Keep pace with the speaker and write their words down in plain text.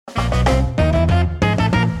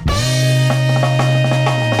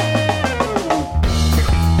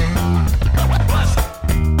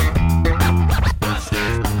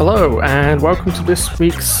Hello, and welcome to this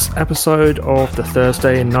week's episode of the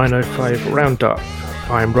Thursday 905 Roundup.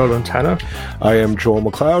 I'm Roland Tanner. I am Joel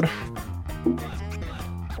McLeod.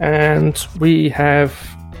 And we have,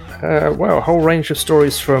 a whole range of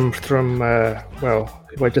stories from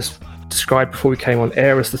who I just described before we came on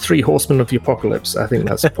air as the Three Horsemen of the Apocalypse. I think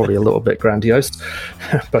that's probably a little bit grandiose,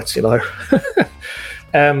 but you know.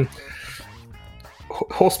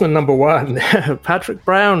 Horseman number one, Patrick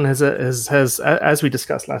Brown has, as we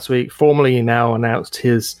discussed last week, formally now announced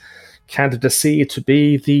his candidacy to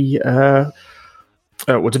be the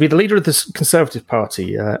leader of the Conservative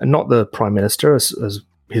Party, and not the Prime Minister, as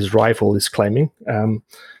his rival is claiming.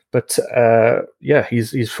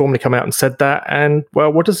 He's formally come out and said that. And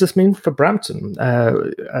well, what does this mean for Brampton?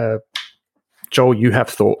 Joel, you have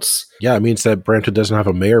thoughts? Yeah, it means that Brampton doesn't have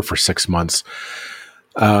a mayor for 6 months.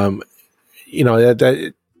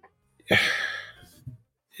 That's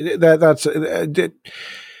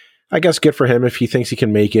I guess good for him if he thinks he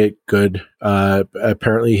can make it. Good.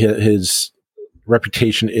 Apparently, his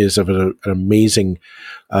reputation is of an amazing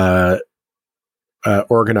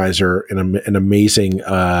organizer and an amazing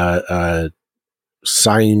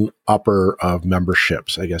sign upper of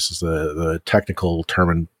memberships, I guess is the technical term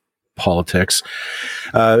in politics.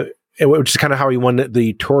 Which is kind of how he won the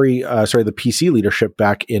the PC leadership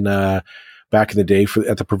back in the day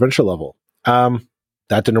at the provincial level.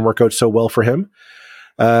 That didn't work out so well for him,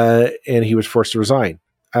 and he was forced to resign.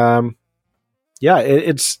 I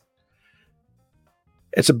think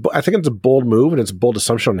it's a bold move, and it's a bold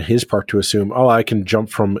assumption on his part to assume, I can jump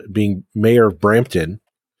from being mayor of Brampton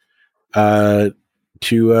to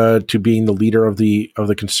being the leader of the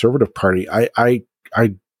Conservative Party. I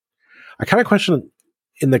kind of question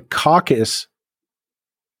in the caucus,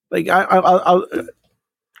 like I'll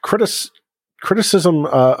criticism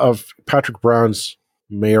of Patrick Brown's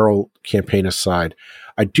mayoral campaign aside,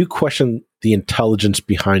 I do question the intelligence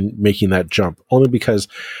behind making that jump, only because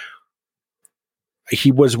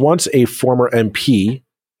he was once a former MP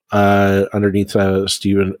underneath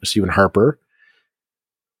Stephen Harper,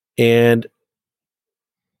 and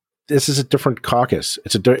this is a different caucus.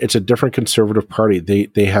 It's a different Conservative Party.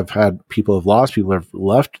 They have had people have lost, people have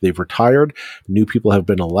left, they've retired, new people have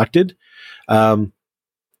been elected.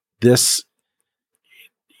 It's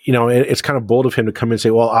kind of bold of him to come in and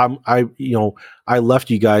say, "Well, I left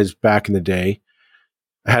you guys back in the day.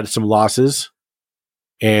 I had some losses,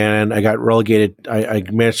 and I got relegated. I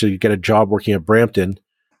managed to get a job working at Brampton.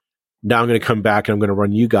 Now I'm going to come back and I'm going to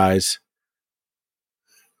run you guys."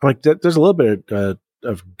 I'm like, there's a little bit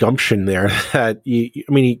of gumption there that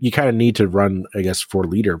you kind of need to run, I guess, for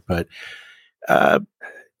leader, but I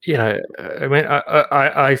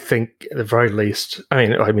think at the very least,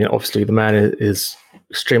 obviously the man is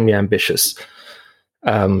extremely ambitious.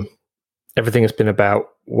 Everything has been about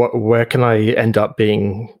where can I end up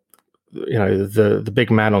being, the big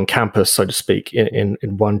man on campus, so to speak,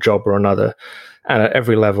 in one job or another, and at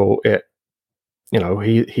every level,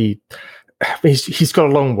 he's got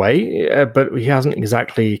a long way, but he hasn't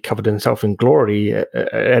exactly covered himself in glory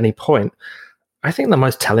at any point. I think the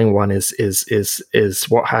most telling one is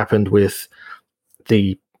what happened with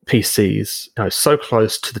the PCs, so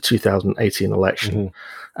close to the 2018 election.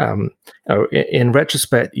 Mm-hmm. In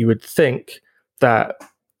retrospect, you would think that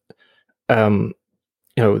the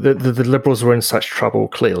Liberals were in such trouble,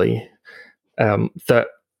 clearly, that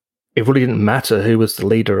it really didn't matter who was the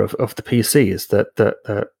leader of the PCs. That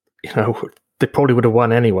they probably would have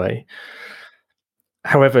won anyway.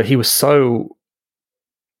 However, he was so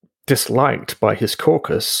disliked by his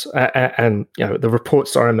caucus, and the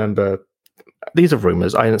reports I remember, these are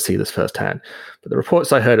rumors, I didn't see this firsthand, but the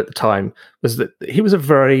reports I heard at the time was that he was a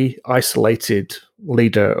very isolated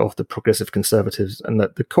leader of the Progressive Conservatives, and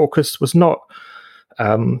that the caucus was not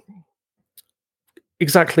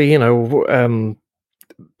exactly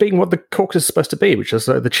being what the caucus is supposed to be, which is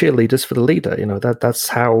the cheerleaders for the leader. That's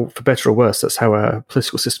how, for better or worse, that's how our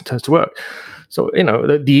political system tends to work. So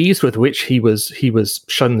the ease with which he was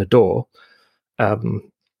shown the door, and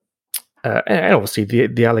obviously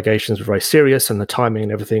the allegations were very serious, and the timing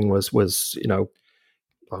and everything was blah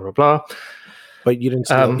blah blah. But you didn't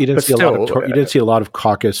see a lot of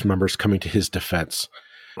caucus members coming to his defense.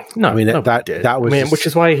 No, that was which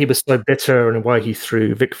is why he was so bitter, and why he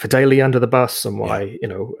threw Vic Fideli under the bus, and why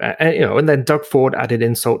and then Doug Ford added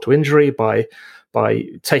insult to injury by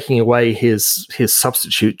taking away his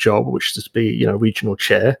substitute job, which is to be regional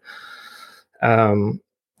chair, and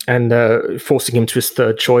forcing him to his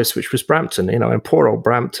third choice, which was Brampton. And poor old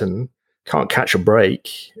Brampton can't catch a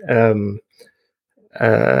break. The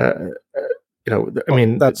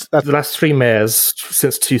last three mayors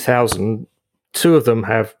since 2000 two of them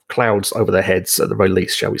have clouds over their heads at the very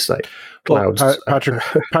least, shall we say? Clouds. Well,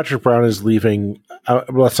 Patrick Brown is leaving.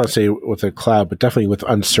 Let's not say with a cloud, but definitely with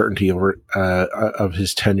uncertainty over of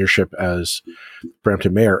his tenureship as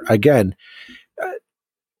Brampton mayor. Again,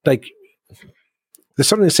 like there's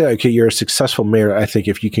something to say. Okay, you're a successful mayor. I think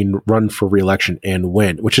if you can run for re-election and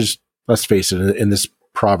win, which is, let's face it, in this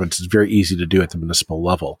province, it's very easy to do at the municipal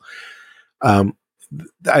level. I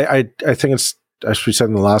think it's, as we said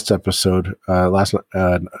in the last episode, last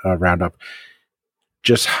roundup,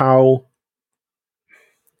 just how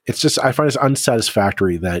it's just, I find it's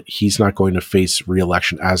unsatisfactory that he's not going to face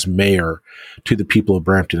re-election as mayor to the people of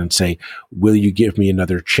Brampton and say, will you give me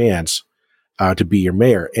another chance to be your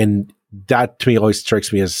mayor? And that to me always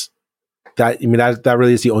strikes me as that. I mean, that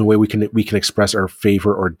really is the only way we can express our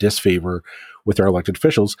favor or disfavor with our elected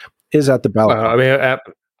officials is at the ballot. Well, I mean,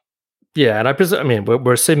 yeah, and I mean,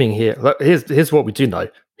 we're assuming here. Here's what we do know: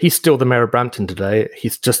 he's still the mayor of Brampton today.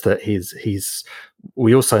 He's just that he's.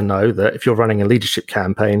 We also know that if you're running a leadership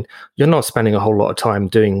campaign, you're not spending a whole lot of time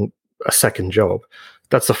doing a second job.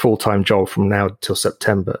 That's a full-time job from now till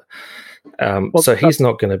September. So he's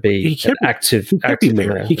not going to be active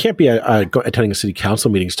mayor. He can't be attending a city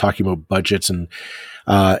council meetings talking about budgets and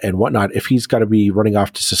whatnot. If he's got to be running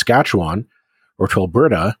off to Saskatchewan or to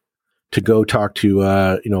Alberta to go talk to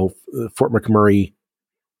Fort McMurray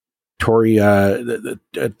Tory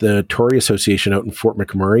the Tory Association out in Fort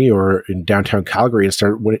McMurray or in downtown Calgary and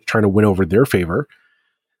start trying to win over their favor.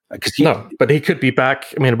 But he could be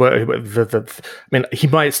back. I mean, he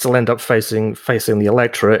might still end up facing the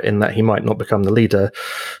electorate in that he might not become the leader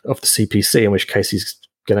of the CPC, in which case he's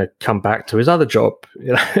going to come back to his other job.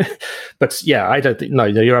 But yeah, I don't think. No,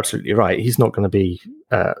 you're absolutely right. He's not going to be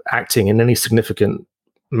acting in any significant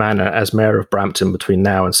manner as mayor of Brampton between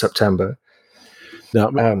now and September.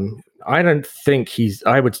 No, I don't think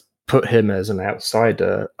I would put him as an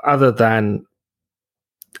outsider, other than,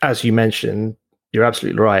 as you mentioned. You're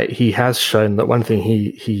absolutely right. He has shown that one thing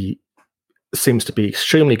he seems to be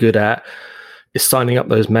extremely good at is signing up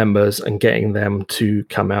those members and getting them to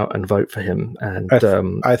come out and vote for him. And I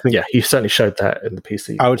think, he certainly showed that in the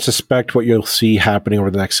PC. I would suspect what you'll see happening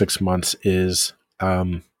over the next 6 months is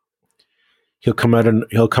he'll come out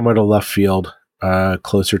of left field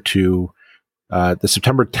closer to the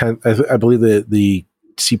September 10th. I believe the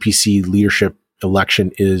CPC leadership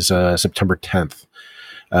election is September 10th.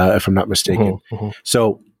 If I'm not mistaken. Mm-hmm.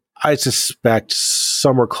 So I suspect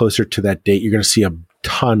somewhere closer to that date, you're going to see a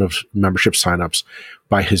ton of membership signups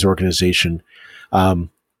by his organization.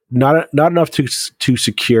 Not enough to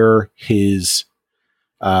secure his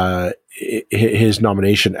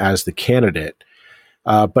nomination as the candidate,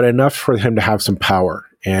 but enough for him to have some power.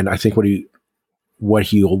 And I think what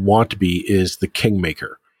he'll want to be is the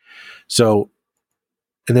kingmaker. So,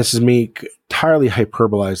 and this is me entirely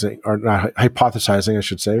hyperbolizing, or not hypothesizing, I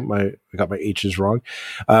should say. I got my H's wrong,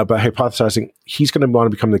 but hypothesizing, he's going to want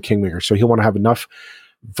to become the kingmaker. So he'll want to have enough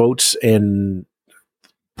votes and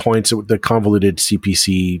points. The convoluted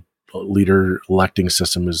CPC leader electing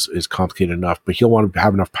system is complicated enough, but he'll want to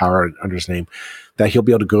have enough power under his name that he'll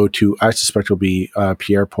be able to go to, I suspect it'll be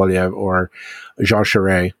Pierre Poilievre or Jean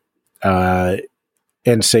Charest,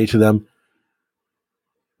 and say to them,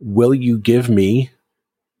 will you give me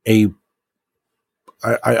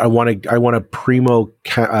I want a primo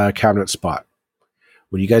cabinet spot.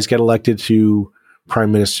 When you guys get elected to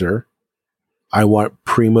prime minister, I want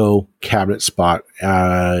primo cabinet spot,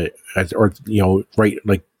 right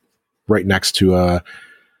next to I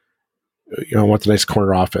want the nice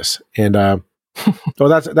corner office, and so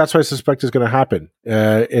that's what I suspect is going to happen.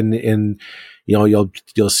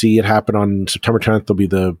 You'll see it happen on September 10th. There'll be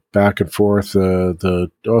the back and forth,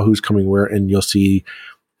 who's coming where, and you'll see.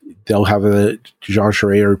 They'll have Jean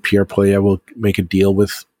Charest or Pierre Poilievre will make a deal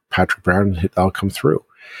with Patrick Brown and that'll come through.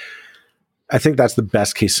 I think that's the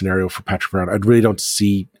best case scenario for Patrick Brown. I really don't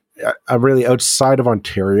see, outside of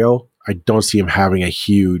Ontario, I don't see him having a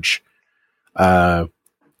huge amount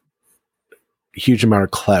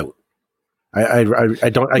of clout. I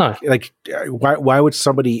don't like. Why would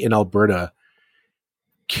somebody in Alberta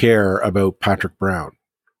care about Patrick Brown?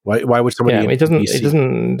 Why would somebody? Yeah, it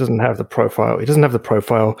doesn't have the profile. It doesn't have the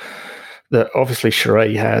profile that obviously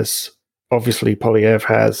Charest has. Obviously, Poilievre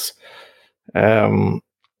has.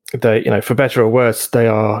 They, for better or worse, they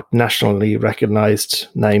are nationally recognized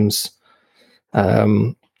names.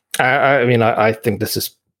 I think this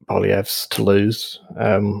is Poilievre's to lose.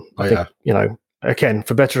 I think, again,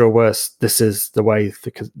 for better or worse, this is the way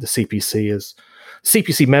the CPC is.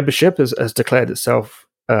 CPC membership has declared itself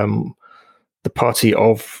the party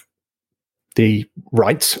of the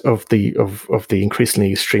right of the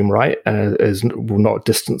increasingly extreme right will not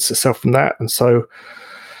distance itself from that, and so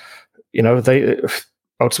they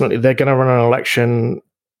ultimately they're going to run an election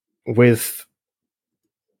with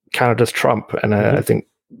Canada's Trump, and I think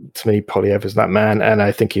to me Poilievre is that man, and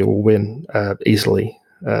I think he will win easily.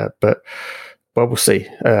 But we'll see.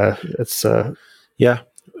 It's yeah.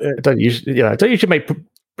 I don't usually make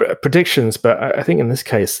predictions, but I think in this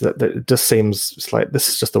case that it just seems it's like this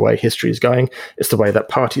is just the way history is going. It's the way that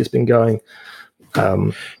party has been going.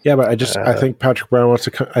 Yeah, but I think Patrick Brown wants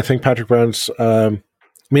to. I think Patrick Brown's.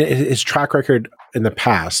 His track record in the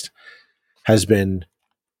past has been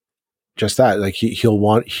just that. Like he'll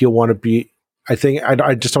want to be. I think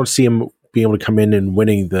I just don't see him being able to come in and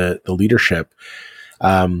winning the leadership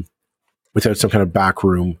without some kind of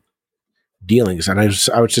backroom dealings. And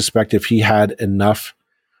I would suspect if he had enough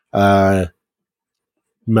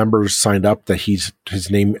members signed up that his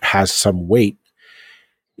name has some weight,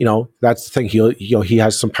 that's the thing. He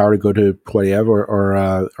has some power to go to Poilievre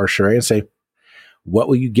or Charest and say, what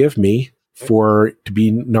will you give me to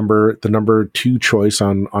be the number 2 choice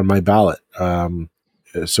on my ballot,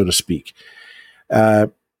 so to speak? Because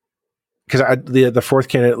the fourth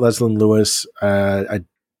candidate, Leslyn Lewis,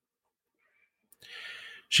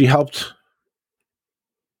 she helped.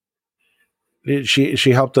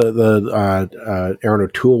 She helped the Erin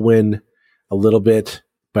O'Toole win a little bit,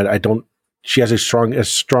 but I don't. She has a strong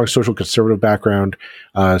social conservative background,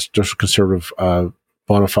 social conservative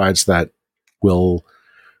bona fides that will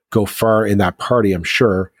go far in that party, I'm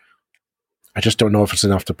sure. I just don't know if it's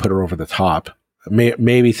enough to put her over the top.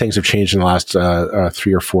 Maybe things have changed in the last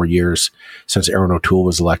 3 or 4 years since Erin O'Toole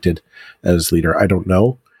was elected as leader. I don't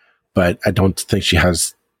know, but I don't think she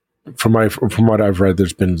has. From what I've read,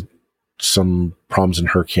 there's been some problems in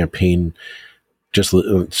her campaign. Just so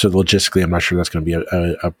logistically, I'm not sure that's going to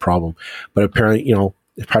be a problem. But apparently,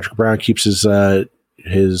 if Patrick Brown keeps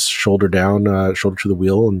his shoulder down, shoulder to the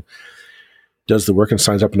wheel, and does the work and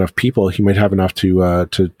signs up enough people, he might have enough to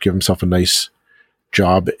give himself a nice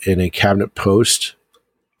job in a cabinet post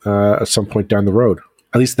at some point down the road.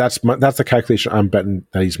 At least that's the calculation I'm betting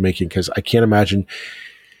that he's making, because I can't imagine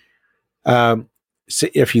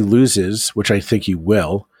if he loses, which I think he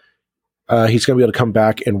will, he's going to be able to come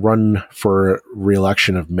back and run for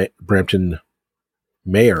re-election of Brampton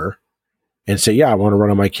mayor and say, yeah, I want to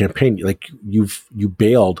run on my campaign. Like you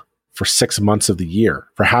bailed for 6 months of the year.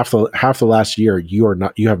 For half the last year, you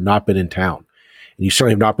have not been in town. And you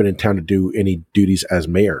certainly have not been in town to do any duties as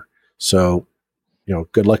mayor. So,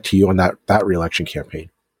 good luck to you on that re-election campaign.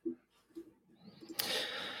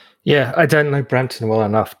 Yeah, I don't know Brampton well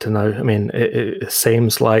enough to know. I mean, it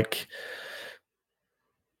seems like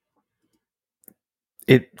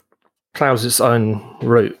it plows its own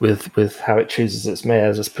route with how it chooses its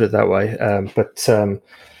mayors, let's put it that way.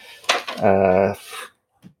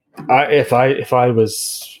 If I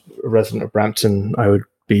was a resident of Brampton, I would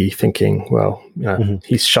be thinking, well,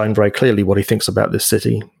 he's shown very clearly what he thinks about this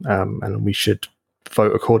city, and we should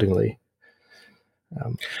vote accordingly.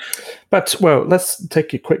 But let's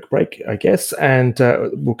take a quick break, I guess, and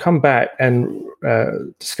we'll come back and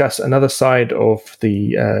discuss another side of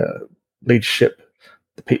the leadership,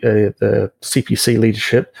 the CPC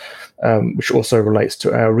leadership, which also relates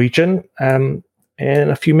to our region, in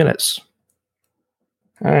a few minutes.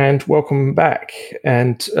 And welcome back.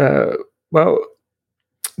 And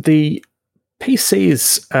the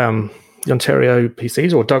PCs, the Ontario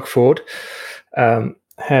PCs, or Doug Ford,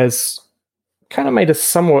 has kind of made a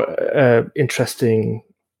somewhat interesting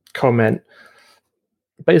comment,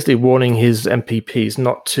 basically warning his MPPs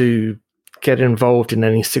not to get involved in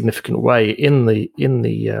any significant way in the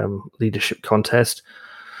leadership contest.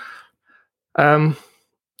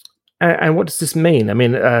 And what does this mean? I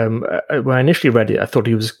mean, when I initially read it, I thought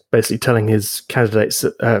he was basically telling his candidates,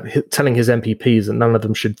 telling his MPPs that none of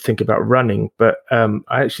them should think about running. But I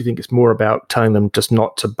actually think it's more about telling them just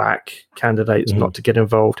not to back candidates, not to get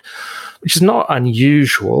involved, which is not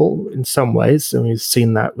unusual in some ways. And we've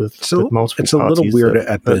seen that with multiple parties. It's a little weird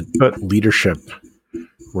at the leadership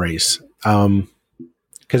race.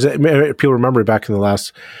 Because people remember back in the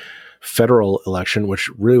last federal election, which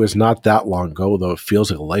really was not that long ago, though it feels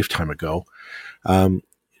like a lifetime ago,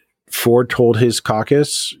 Ford told his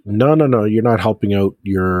caucus, no, you're not helping out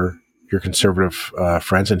your conservative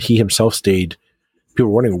friends. And he himself stayed.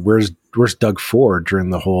 People were wondering, where's Doug Ford during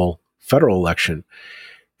the whole federal election?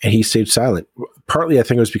 And he stayed silent. Partly, I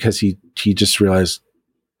think it was because he just realized,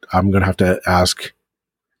 I'm going to have to ask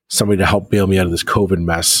somebody to help bail me out of this COVID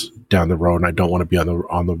mess down the road, and I don't want to be on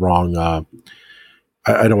the wrong.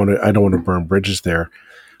 I don't want to burn bridges there.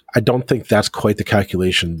 I don't think that's quite the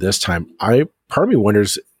calculation this time. Part of me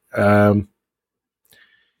wonders. I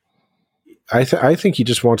think he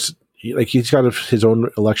just wants, like, he's got his own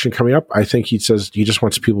election coming up. I think he says he just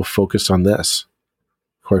wants people focused on this.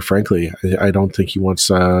 Quite frankly, I don't think he wants.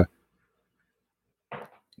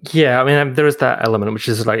 Yeah, I mean, there is that element, which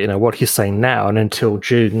is like, what he's saying now, and until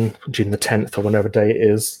June the 10th or whatever day it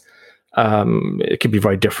is, it could be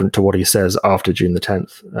very different to what he says after June the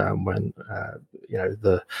 10th, when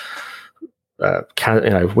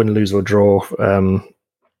win, lose or draw,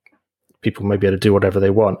 people may be able to do whatever they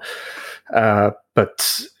want. I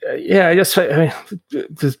guess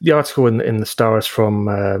the article in the Star is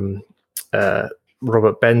from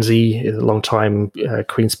Robert Benzie, a long-time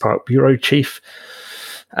Queen's Park bureau chief.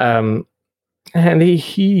 And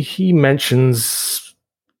he mentions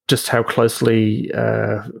just how closely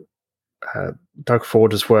Doug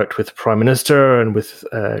Ford has worked with the Prime Minister and with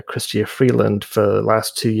Chrystia Freeland for the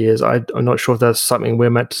last 2 years. I'm not sure if that's something we're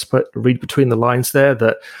meant to read between the lines there,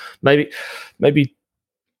 that maybe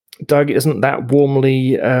Doug isn't that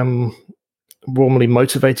warmly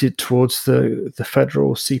motivated towards the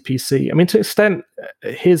federal CPC. I mean, to an extent,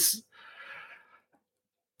 he's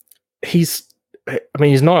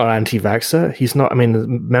not an anti-vaxxer. He's not. I mean, the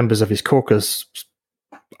members of his caucus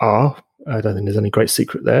are. I don't think there's any great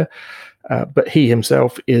secret there. But he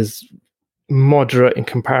himself is moderate in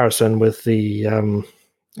comparison with the.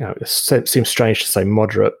 It seems strange to say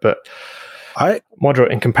moderate, but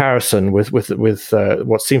moderate in comparison with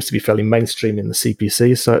what seems to be fairly mainstream in the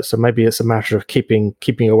CPC. So maybe it's a matter of keeping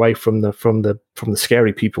away from the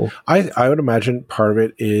scary people. I would imagine part of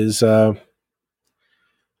it is.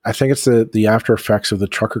 I think it's the after effects of the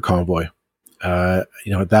trucker convoy.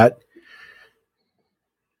 That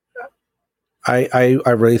I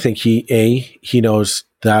really think he knows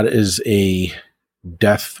that is a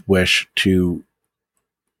death wish to.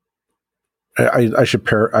 I should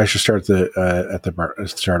start at the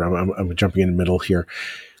start. I'm jumping in the middle here.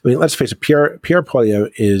 I mean, let's face it. Pierre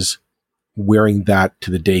Poilievre is wearing that to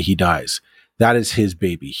the day he dies. That is his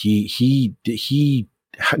baby. He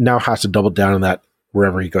now has to double down on that.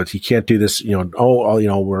 Wherever he goes, he can't do this. We only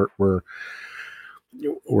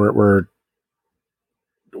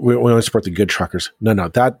support the good truckers. No,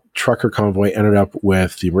 that trucker convoy ended up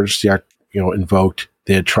with the Emergency Act, invoked.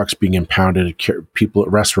 They had trucks being impounded,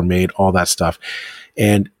 arrests were made, all that stuff,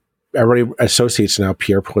 and everybody associates now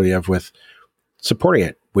Pierre Poilievre with supporting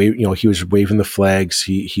it. He was waving the flags.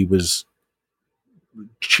 He was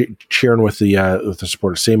cheering with the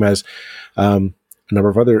supporters, same as. A number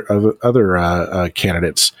of other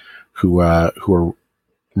candidates who are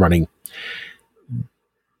running.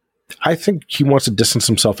 I think he wants to distance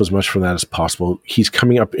himself as much from that as possible. He's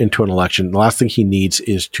coming up into an election. The last thing he needs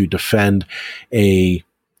is to defend a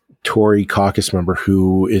Tory caucus member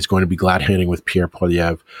who is going to be glad-handing with Pierre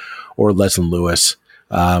Poilievre or Leslyn Lewis.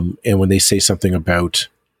 And when they say something about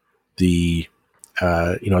the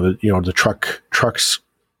trucks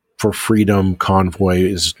for freedom convoy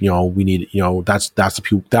is, we need, that's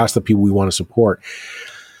the people we want to support.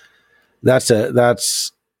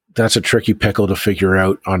 That's a tricky pickle to figure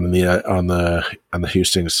out on the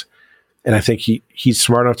Hustings. And I think he's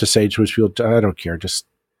smart enough to say to his people, I don't care. Just,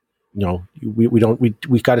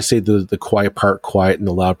 we've got to say the quiet part quiet and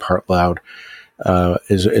the loud part loud,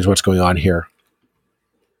 is what's going on here.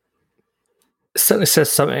 It certainly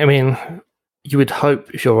says something. I mean, you would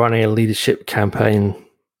hope if you're running a leadership campaign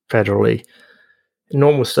federally, in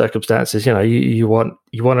normal circumstances, you want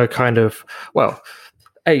to kind of,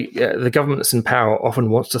 the government that's in power often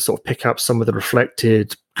wants to sort of pick up some of the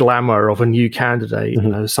reflected glamour of a new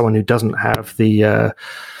candidate, someone who doesn't have the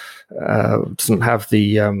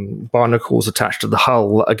barnacles attached to the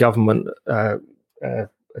hull that a government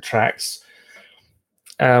attracts.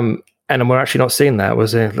 And we're actually not seeing that.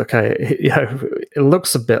 It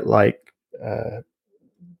looks a bit like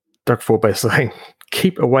Doug Ford basically saying,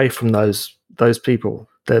 keep away from those people.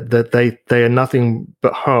 They are nothing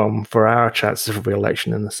but harm for our chances of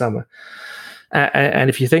re-election in the summer. And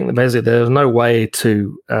if you think that basically there's no way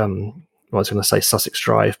to, I was going to say Sussex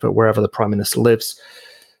Drive, but wherever the Prime Minister lives,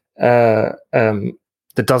 that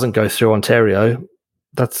doesn't go through Ontario,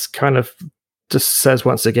 that's kind of just says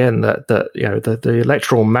once again that the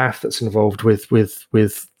electoral math that's involved with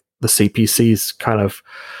the CPC's kind of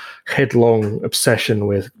headlong obsession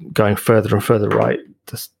with going further and further right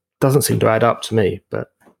just doesn't seem to add up to me.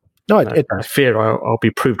 But no, I fear I'll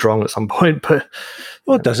be proved wrong at some point. But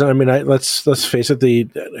it doesn't. I mean, let's face it.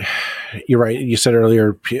 You're right. You said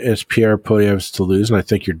earlier it's Pierre Poilievre's to lose, and I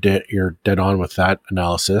think you're dead on with that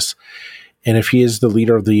analysis. And if he is the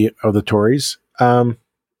leader of the Tories,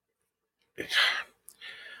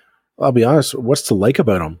 I'll be honest. What's to like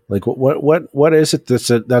about him? Like, what is it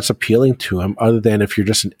that's appealing to him, other than if you're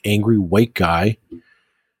just an angry white guy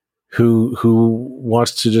who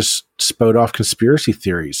wants to just spout off conspiracy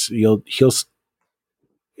theories? He'll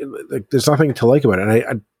like, there's nothing to like about it. And I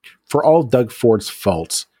for all Doug Ford's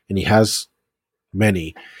faults, and he has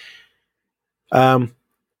many,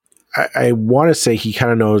 I want to say he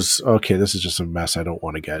kind of knows, okay, this is just a mess I don't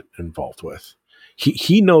want to get involved with.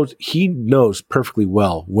 He knows perfectly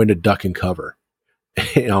well when to duck and cover,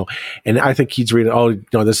 and I think he's reading, oh,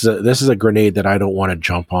 no, this is a grenade that I don't want to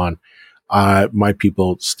jump on. My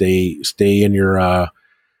people, stay in your,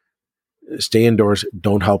 stay indoors.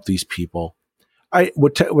 Don't help these people.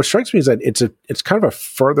 What strikes me is that it's kind of a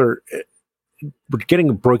further,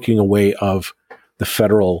 we're breaking away of the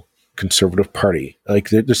federal Conservative Party. Like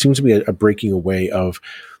there seems to be a breaking away of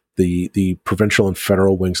the provincial and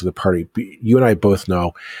federal wings of the party. You and I both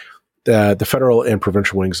know the federal and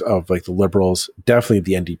provincial wings of like the Liberals, definitely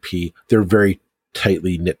the NDP, they're very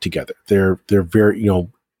tightly knit together. They're very,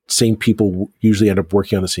 same people usually end up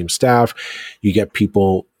working on the same staff. You get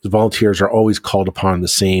people, the volunteers are always called upon in the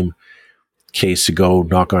same case to go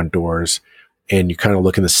knock on doors, and you kind of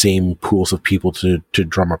look in the same pools of people to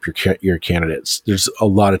drum up your candidates. There's a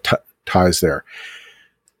lot of ties there.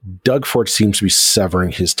 Doug Ford seems to be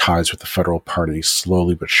severing his ties with the federal party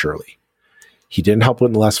slowly but surely. He didn't help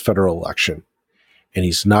in the last federal election, and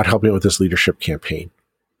he's not helping with this leadership campaign.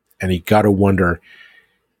 And you got to wonder,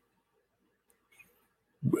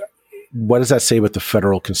 what does that say about the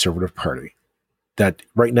federal Conservative Party? That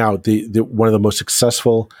right now, the one of the most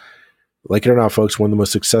successful, like it or not, folks, one of the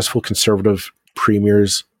most successful Conservative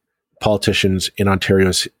premiers, politicians in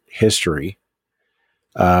Ontario's history,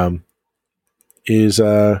 is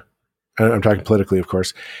I'm talking politically, of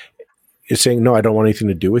course, is saying, no, I don't want anything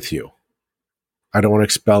to do with you. I don't want to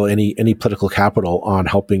expel any political capital on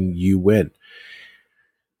helping you win.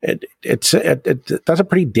 That's a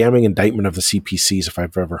pretty damning indictment of the CPCs if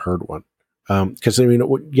I've ever heard one. Because you're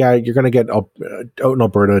going to get out in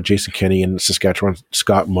Alberta, Jason Kenney, and Saskatchewan,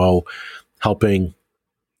 Scott Moe, helping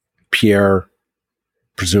Pierre,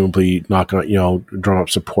 presumably not going to, drum up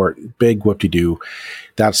support. Big whoop-de-doo.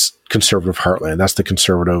 That's Conservative heartland. That's the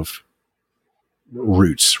Conservative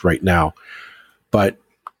roots right now. But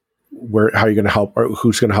how are you going to help, or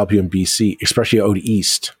who's going to help you in BC, especially out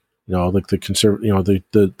east? Like the Conservative,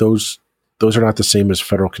 those are not the same as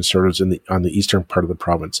federal Conservatives on the eastern part of the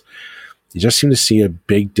province. You just seem to see a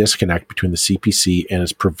big disconnect between the CPC and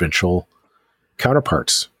its provincial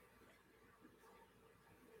counterparts.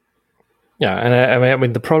 Yeah,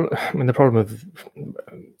 and the problem of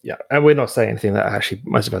and we're not saying anything that actually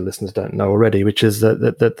most of our listeners don't know already, which is that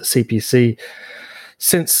the CPC,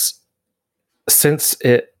 since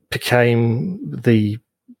it became the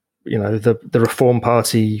Reform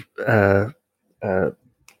Party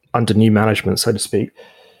under new management, so to speak,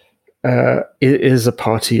 it is a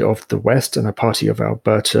party of the West and a party of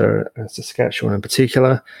Alberta and Saskatchewan in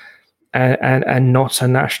particular, and not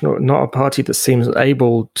a party that seems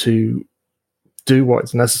able to do what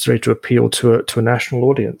is necessary to appeal to a national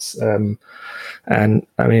audience. And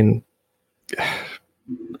I mean,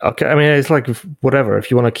 okay, I mean, it's like whatever. If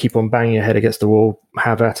you want to keep on banging your head against the wall,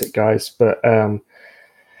 have at it, guys. But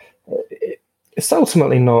it's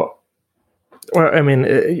ultimately not. Well, I mean,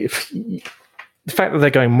 the fact that they're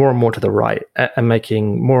going more and more to the right and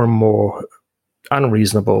making more and more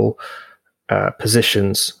unreasonable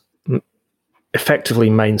positions effectively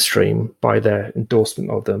mainstream by their endorsement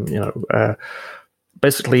of them,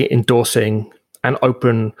 basically endorsing an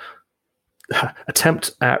open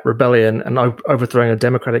attempt at rebellion and overthrowing a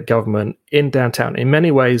democratic government in downtown, in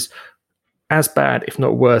many ways as bad, if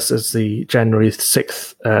not worse, as the January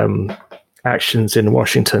 6th actions in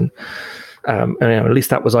Washington. And at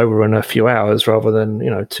least that was over in a few hours rather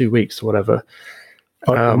than 2 weeks or whatever.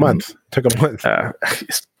 A month. It took a month.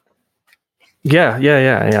 Yeah.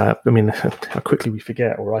 I mean, how quickly we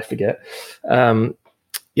forget, or I forget.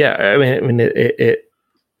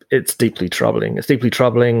 It's deeply troubling. It's deeply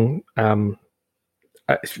troubling.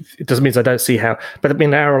 It doesn't mean I don't see how, but I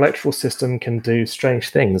mean, our electoral system can do strange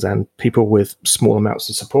things, and people with small amounts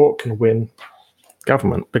of support can win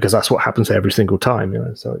government, because that's what happens every single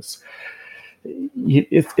time. So it's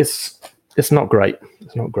not great.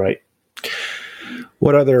 It's not great.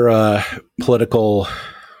 What other political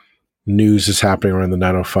news is happening around the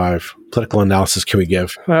 905? Political analysis can we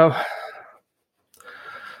give? Well,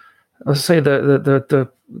 I'll say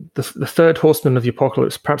the third horseman of the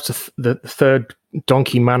apocalypse, perhaps the third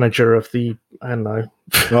donkey manager of the, I don't know.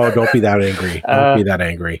 Oh, don't be that angry. Don't be that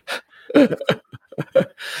angry.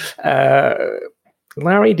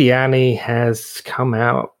 Larry Diani has come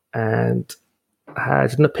out and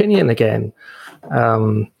had an opinion again.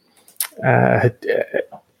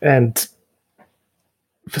 And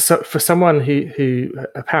for someone who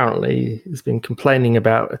apparently has been complaining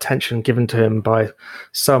about attention given to him by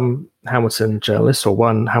some Hamilton journalists, or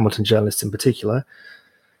one Hamilton journalist in particular,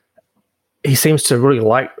 he seems to really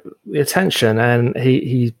like the attention, and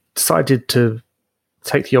he decided to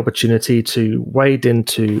take the opportunity to wade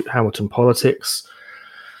into Hamilton politics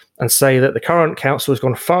and say that the current council has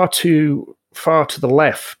gone far too far to the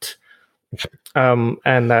left,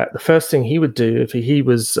 and that the first thing he would do if he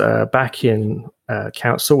was back in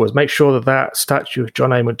council was make sure that statue of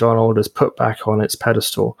John A. Macdonald is put back on its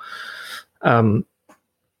pedestal. And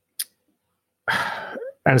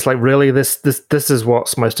it's like, really, this is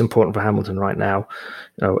what's most important for Hamilton right now,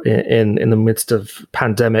 in the midst of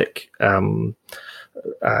pandemic,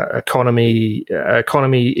 economy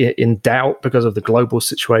in doubt because of the global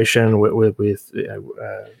situation with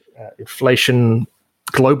inflation.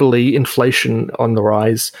 Globally, inflation on the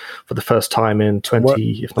rise for the first time in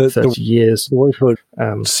 20, if not 30 years.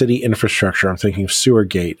 City infrastructure, I'm thinking of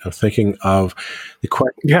Sewergate. I'm thinking of the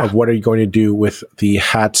question of what are you going to do with the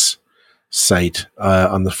Hats site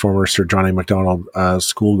on the former Sir John A. Macdonald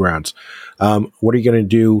school grounds. What are you going to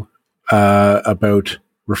do about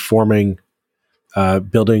reforming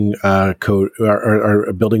building code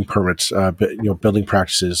or building permits, building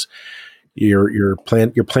practices? Your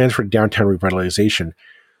plans for downtown revitalization.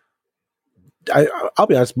 I'll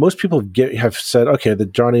be honest. Most people have said, okay, the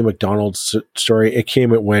John A. Macdonald story, it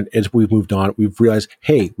came, it went. As we've moved on, we've realized,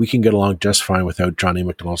 hey, we can get along just fine without John A.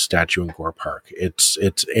 Macdonald's statue in Gore Park.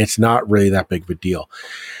 It's not really that big of a deal.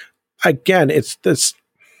 Again, it's this.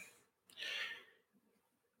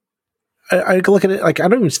 I look at it like I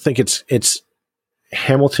don't even think it's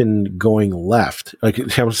Hamilton going left, like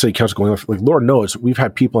Hamilton City Council going left. Like, Lord knows, we've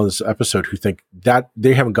had people on this episode who think that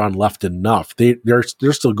they haven't gone left enough. They're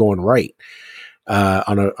still going right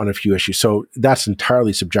on a few issues. So that's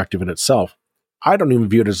entirely subjective in itself. I don't even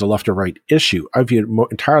view it as a left or right issue. I view it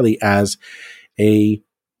entirely as a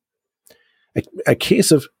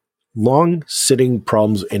case of long-sitting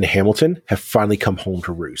problems in Hamilton have finally come home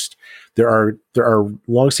to roost. There are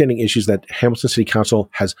long-standing issues that Hamilton City Council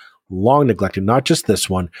has long neglected, not just this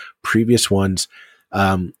one, previous ones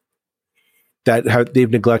that they've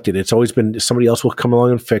neglected. It's always been somebody else will come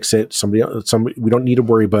along and fix it. Somebody, we don't need to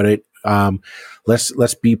worry about it.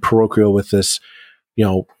 Let's be parochial with this,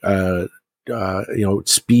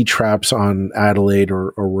 speed traps on Adelaide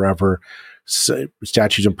or wherever,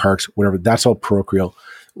 statues and parks, whatever. That's all parochial.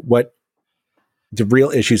 What the real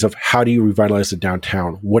issues of how do you revitalize the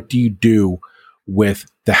downtown? What do you do with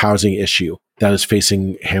the housing issue that is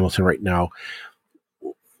facing Hamilton right now?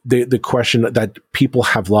 The question that people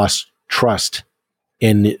have lost trust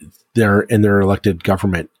in their elected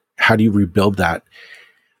government. How do you rebuild that?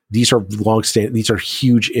 These are these are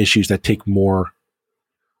huge issues that take more.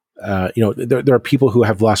 There are people who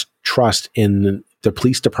have lost trust in the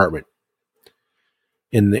police department,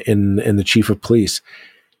 in the chief of police.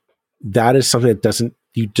 That is something that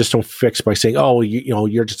you just don't fix by saying, oh,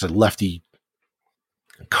 you're just a lefty,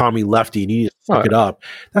 commie lefty, and you need to suck it up.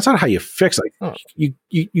 That's not how you fix it.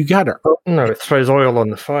 You got to. No, it throws oil on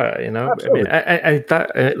the fire, Absolutely. I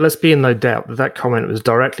mean, let's be in no doubt that comment was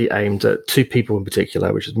directly aimed at two people in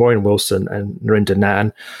particular, which is Maureen Wilson and Narinder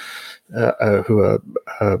Nann, who are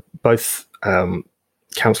both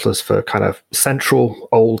councillors for kind of central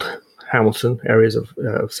old Hamilton, areas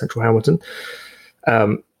of central Hamilton.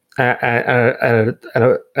 And an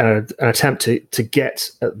attempt to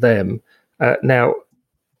get at them. Now,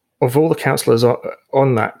 of all the councillors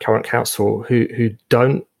on that current council who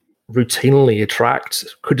don't routinely attract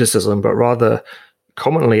criticism, but rather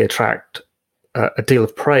commonly attract a deal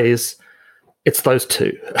of praise, it's those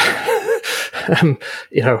two.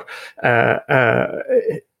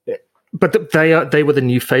 But they were the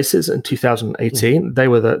new faces in 2018. Mm-hmm. They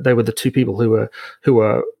were the two people who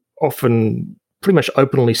were often pretty much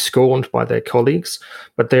openly scorned by their colleagues,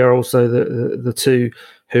 but they are also the two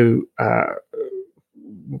who,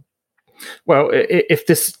 if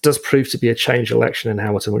this does prove to be a change election in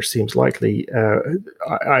Hamilton, which seems likely,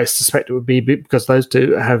 I suspect it would be because those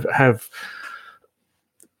two have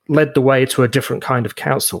led the way to a different kind of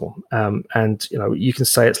council. And you can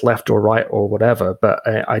say it's left or right or whatever, but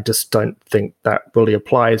I just don't think that really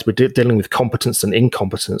applies. We're dealing with competence and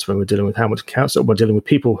incompetence when we're dealing with Hamilton Council. We're dealing with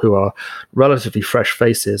people who are relatively fresh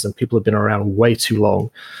faces and people who have been around way too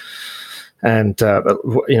long. And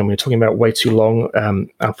when you're talking about way too long,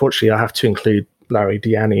 unfortunately, I have to include Larry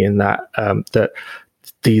Diani in that. That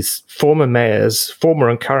these former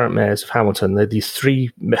and current mayors of Hamilton. They're these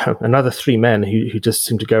another three men who just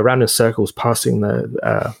seem to go around in circles, passing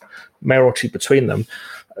the mayoralty between them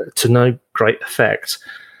to no great effect.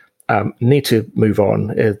 Need to move on.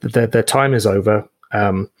 Their time is over,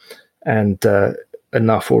 and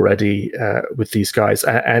enough already with these guys.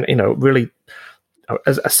 And really,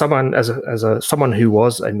 as someone who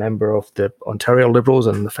was a member of the Ontario Liberals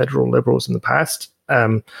and the federal Liberals in the past,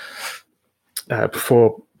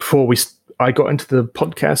 before I got into the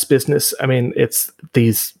podcast business, I mean, it's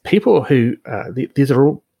these people who these are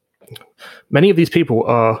all. Many of these people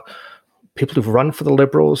are people who've run for the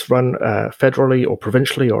Liberals, run federally or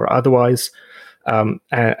provincially or otherwise,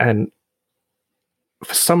 and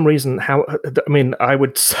for some reason, I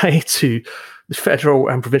would say to the federal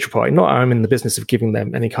and provincial party, not I'm in the business of giving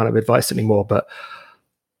them any kind of advice anymore, but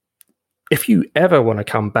if you ever want to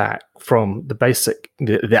come back from the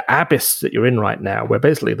abyss that you're in right now, where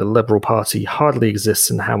basically the Liberal Party hardly exists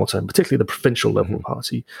in Hamilton, particularly the provincial Liberal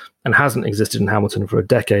Party, and hasn't existed in Hamilton for a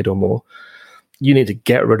decade or more, you need to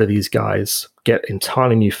get rid of these guys, get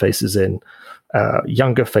entirely new faces in,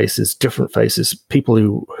 younger faces, different faces, people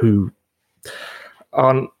who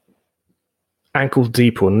aren't ankle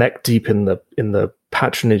deep or neck deep in the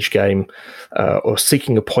patronage game, or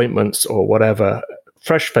seeking appointments or whatever.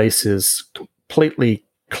 Fresh faces, completely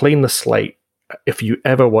clean the slate if you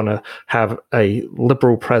ever want to have a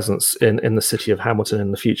Liberal presence in the city of Hamilton in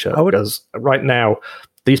the future. Because right now,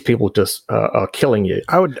 these people just are killing you.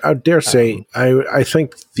 I would dare say, I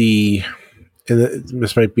think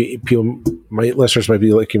this might be my listeners might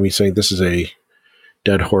be looking at me saying this is a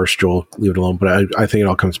dead horse, Joel, leave it alone. But I think it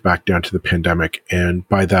all comes back down to the pandemic. And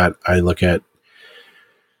by that, I look at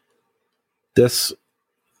this,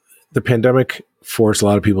 the pandemic forced a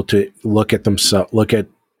lot of people to look at themselves, look at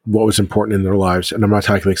what was important in their lives. And I'm not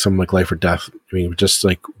talking like something like life or death. I mean, just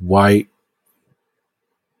like why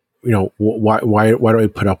do I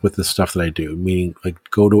put up with the stuff that I do? Meaning like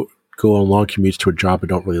go on long commutes to a job I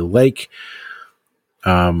don't really like,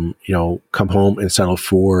 come home and settle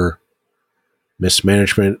for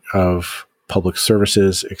mismanagement of public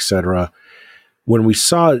services, etc. When we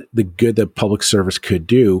saw the good that public service could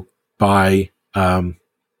do by,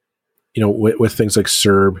 with things like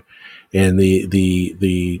CERB and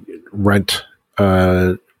the rent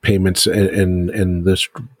payments and the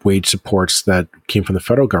wage supports that came from the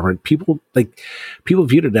federal government, people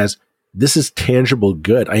viewed it as, this is tangible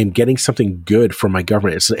good. I am getting something good from my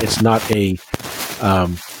government. It's not a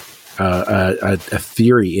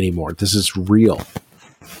theory anymore. This is real,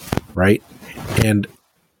 right? And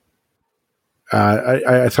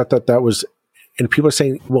I thought that was, and people are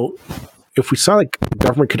saying, well, if we saw like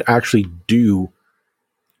government could actually do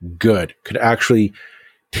good, could actually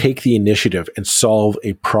take the initiative and solve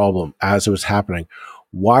a problem as it was happening,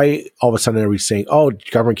 why all of a sudden are we saying, oh,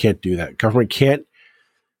 government can't do that? Government can't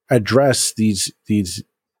address these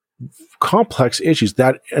complex issues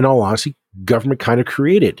that, in all honesty, government kind of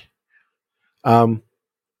created.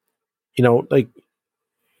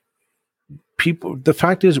 People, the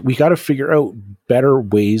fact is we got to figure out better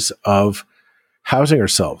ways of housing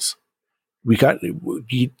ourselves. You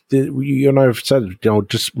and I have said,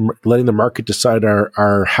 just letting the market decide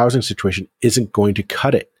our housing situation isn't going to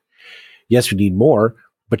cut it. Yes, we need more,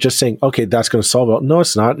 but just saying, okay, that's going to solve it. No,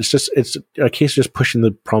 it's not. It's a case of just pushing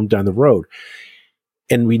the problem down the road.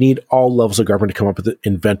 And we need all levels of government to come up with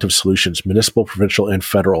inventive solutions, municipal, provincial, and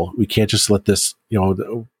federal. We can't just let this,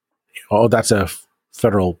 that's a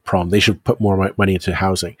federal problem. They should put more money into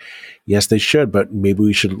housing. Yes, they should, but maybe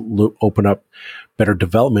we should open up better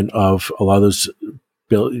development of a lot of those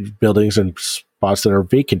buildings and spots that are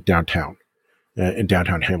vacant downtown, in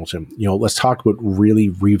downtown Hamilton. Let's talk about really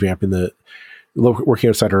revamping working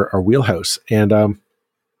outside our wheelhouse. And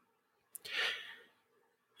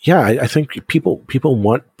I think people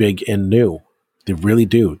want big and new. They really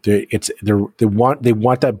do. They want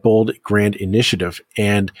that bold, grand initiative.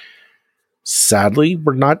 And sadly,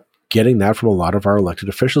 we're not getting that from a lot of our elected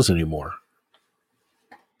officials anymore.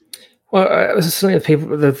 Well, certainly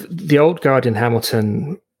the old guard in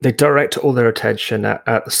Hamilton, they direct all their attention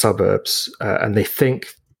at the suburbs, and they think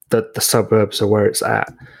that the suburbs are where it's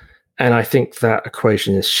at. And I think that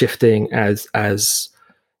equation is shifting as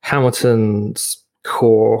Hamilton's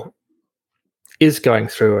core is going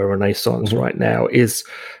through a renaissance right now. The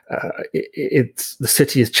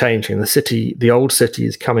city is changing. The old city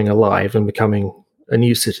is coming alive and becoming a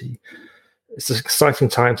new city. It's an exciting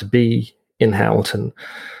time to be in Hamilton,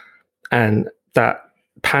 and that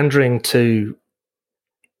pandering to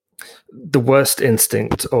the worst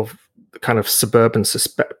instinct of kind of suburban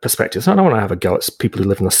perspectives. I don't want to have a go at people who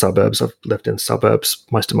live in the suburbs. I've lived in suburbs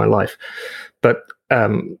most of my life, but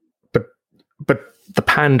the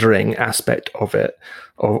pandering aspect of it,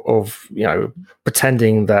 of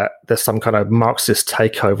pretending that there's some kind of Marxist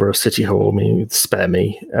takeover of City Hall. I mean, spare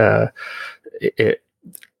me.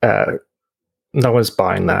 No one's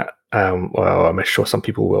buying that. Well, I'm sure some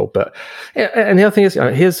people will, but and the other thing is,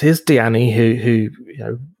 here's Deanny, who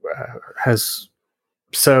has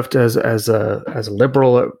served as a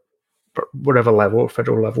liberal at whatever level,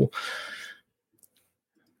 federal level,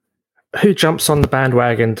 who jumps on the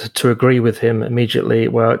bandwagon to agree with him immediately.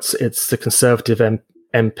 Well, it's the Conservative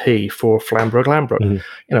MP for Flamborough Glanbrook.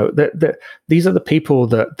 Mm-hmm. These are the people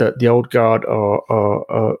that the old guard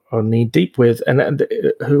are knee deep with, and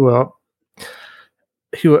who are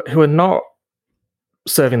not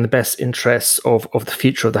serving the best interests of the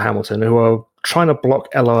future of the Hamilton, who are trying to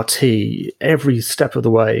block LRT every step of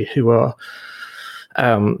the way, who are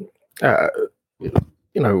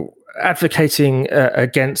advocating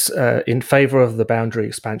against in favor of the boundary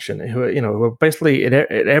expansion, who are basically in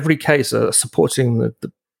every case are supporting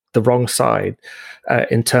the wrong side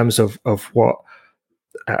in terms of what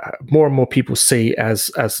more and more people see as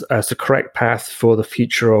the correct path for the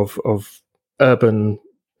future of urban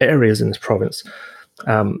areas in this province.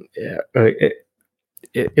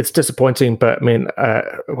 It's disappointing, but I mean,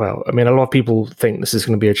 a lot of people think this is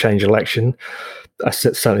going to be a change election. I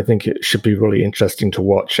certainly think it should be really interesting to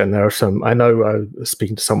watch. And there are some, I know I was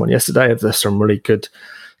speaking to someone yesterday, there's some really good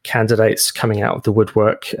candidates coming out of the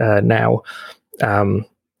woodwork now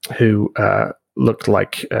who looked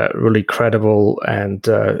like really credible and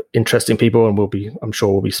interesting people, and I'm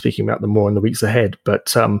sure we'll be speaking about them more in the weeks ahead.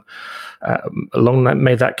 But along that,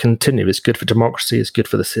 may that continue. It's good for democracy. It's good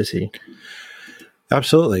for the city.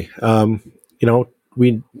 Absolutely.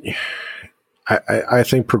 I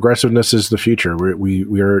think progressiveness is the future.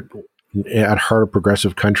 We are at heart a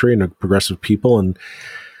progressive country and a progressive people, and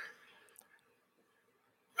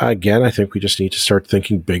again, I think we just need to start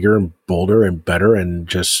thinking bigger and bolder and better, and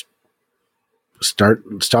just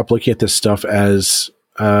stop looking at this stuff as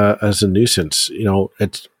a nuisance.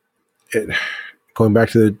 Going back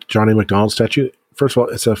to the John A. Macdonald statue. First of all,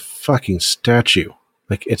 it's a fucking statue.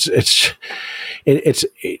 Like it's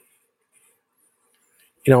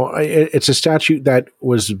a statue that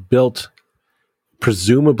was built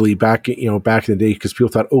presumably back in the day because people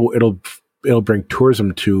thought, oh, it'll bring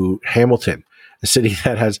tourism to Hamilton, a city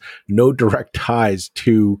that has no direct ties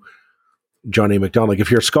to John A. Macdonald. Like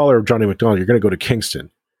if you're a scholar of John A. Macdonald, you're going to go to Kingston,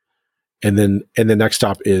 and the next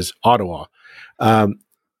stop is Ottawa.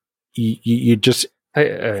 You just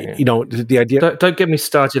the idea. Don't get me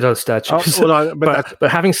started on statues. But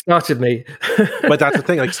having started me, but that's the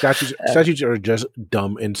thing. Like statues are just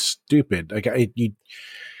dumb and stupid. Like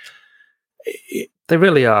they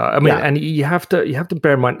really are. I mean, and you have to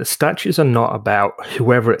bear in mind the statues are not about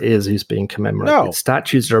whoever it is who's being commemorated. No.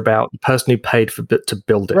 Statues are about the person who paid to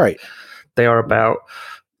build it. Right. They are about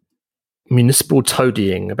municipal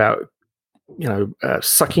toadying, about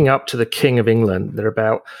sucking up to the King of England. They're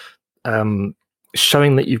about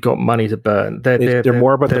showing that you've got money to burn. They're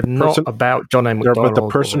more about the not person, about John A. Macdonald. They're about the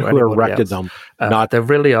person who erected them. They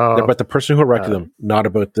really are. They're about the person who erected them, not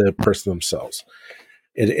about the person themselves.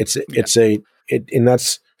 And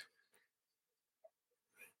that's.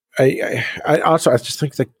 I just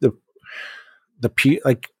think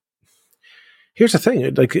like here's the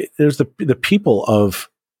thing. Like there's the people of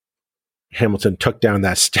Hamilton took down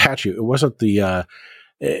that statue. It wasn't the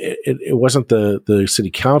it wasn't the city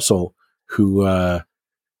council who I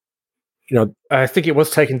think it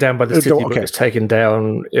was taken down by the city, but it was taken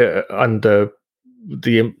down under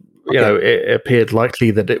the it appeared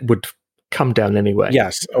likely that it would come down anyway.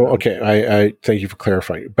 Yes. Oh, okay. I thank you for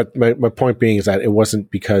clarifying. But my point being is that it wasn't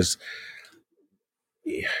because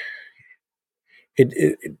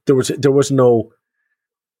there was no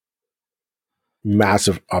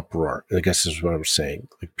massive uproar, I guess is what I'm saying.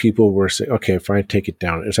 Like people were saying, okay, fine, take it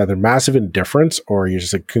down. It's either massive indifference or you're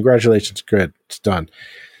just like, congratulations, good, it's done.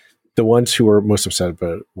 The ones who were most upset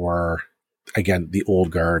about it were, again, the old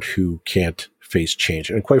guard who can't face change.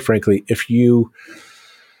 And quite frankly, if you're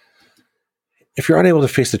unable to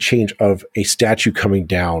face the change of a statue coming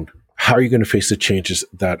down, how are you going to face the changes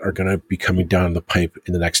that are going to be coming down the pipe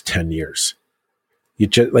in the next 10 years? You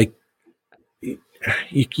just like,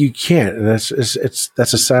 you can't, and that's a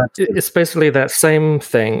sad thing. It's basically that same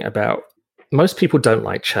thing about most people don't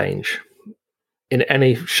like change in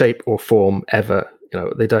any shape or form ever.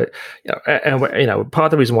 They don't. And part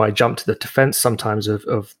of the reason why I jump to the defense sometimes of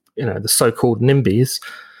the so-called NIMBYs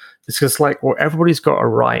is because everybody's got a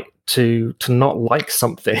right to not like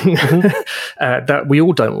something. That we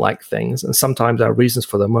all don't like things, and sometimes our reasons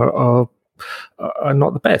for them are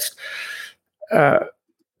not the best.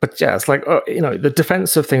 But yeah, it's like, the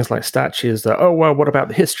defense of things like statues that, what about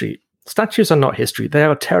the history? Statues are not history. They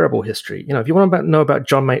are terrible history. If you want to know about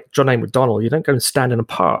John A. Macdonald, you don't go and stand in a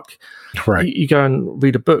park. Right. You go and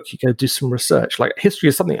read a book. You go do some research. Like, history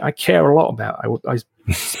is something I care a lot about. I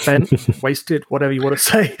spent, wasted, whatever you want to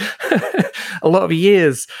say, a lot of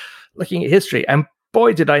years looking at history. And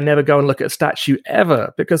boy, did I never go and look at a statue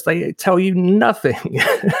ever, because they tell you nothing.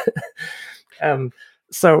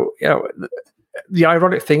 So, the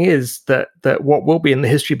ironic thing is that what will be in the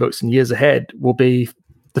history books in years ahead will be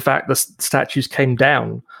the fact that statues came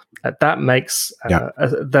down. That makes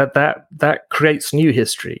that creates new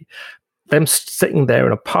history. Them sitting there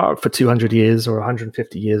in a park for 200 years or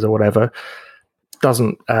 150 years or whatever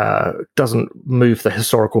doesn't move the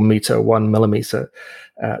historical meter 1 millimeter.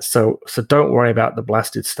 So don't worry about the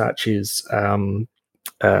blasted statues.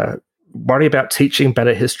 Worry about teaching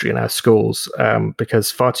better history in our schools,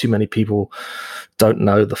 because far too many people don't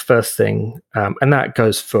know the first thing, and that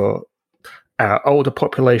goes for our older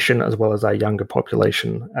population as well as our younger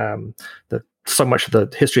population. So much of the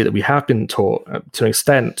history that we have been taught, to an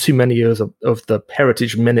extent, too many years of the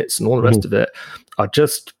heritage minutes and all the rest of it are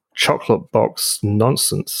just chocolate box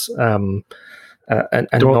nonsense, and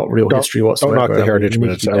not real history whatsoever. Don't knock the heritage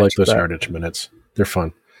minutes. I like those heritage minutes. They're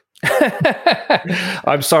fun.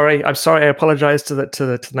 I'm sorry. I apologize to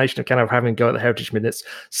the nation of Canada for having to go at the heritage minutes.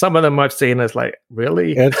 Some of them I've seen as like,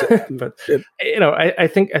 really? But I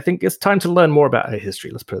think it's time to learn more about our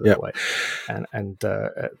history. Let's put it that way, and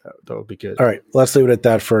that would be good. All right, let's leave it at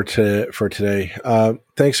that for today.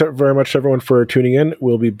 Thanks very much, everyone, for tuning in.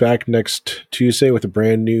 We'll be back next Tuesday with a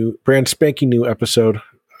brand spanking new episode.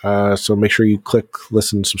 So make sure you click,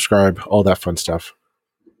 listen, subscribe, all that fun stuff.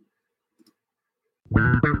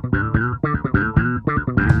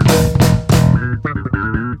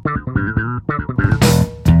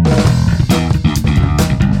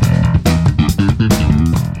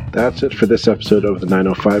 That's it for this episode of the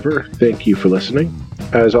 905er. Thank you for listening.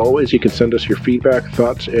 As always, you can send us your feedback,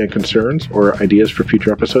 thoughts, and concerns, or ideas for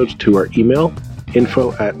future episodes to our email,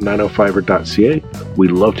 info@905er.ca.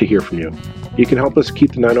 We'd love to hear from you. You can help us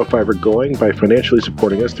keep the 905er going by financially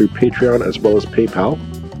supporting us through Patreon as well as PayPal.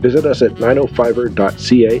 Visit us at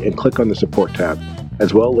 905er.ca and click on the support tab.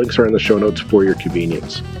 As well, links are in the show notes for your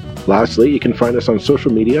convenience. Lastly, you can find us on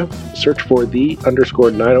social media. Search for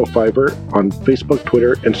 _905er on Facebook,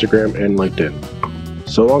 Twitter, Instagram, and LinkedIn.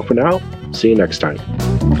 So long for now. See you next time.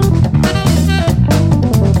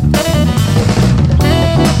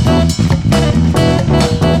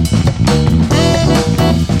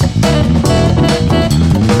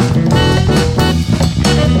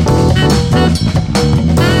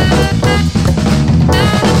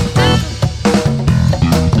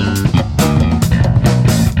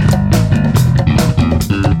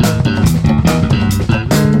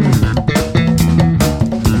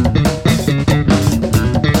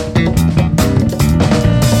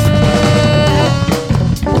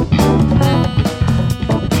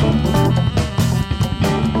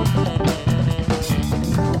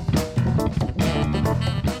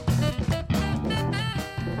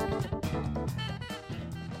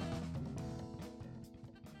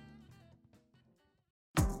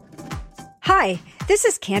 Hi, this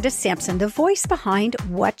is Candace Sampson, the voice behind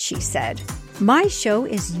What She Said. My show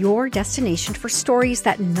is your destination for stories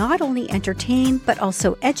that not only entertain, but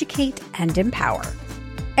also educate and empower.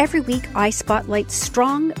 Every week, I spotlight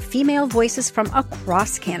strong female voices from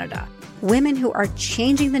across Canada, women who are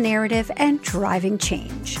changing the narrative and driving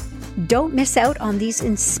change. Don't miss out on these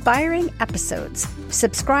inspiring episodes.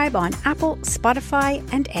 Subscribe on Apple, Spotify,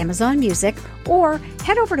 and Amazon Music, or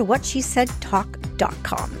head over to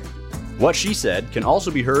whatshesaidtalk.com. What She Said can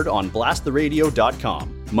also be heard on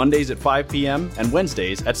blasttheradio.com, Mondays at 5 p.m. and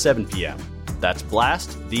Wednesdays at 7 p.m. That's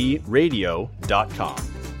blasttheradio.com.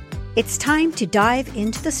 It's time to dive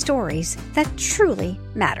into the stories that truly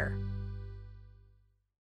matter.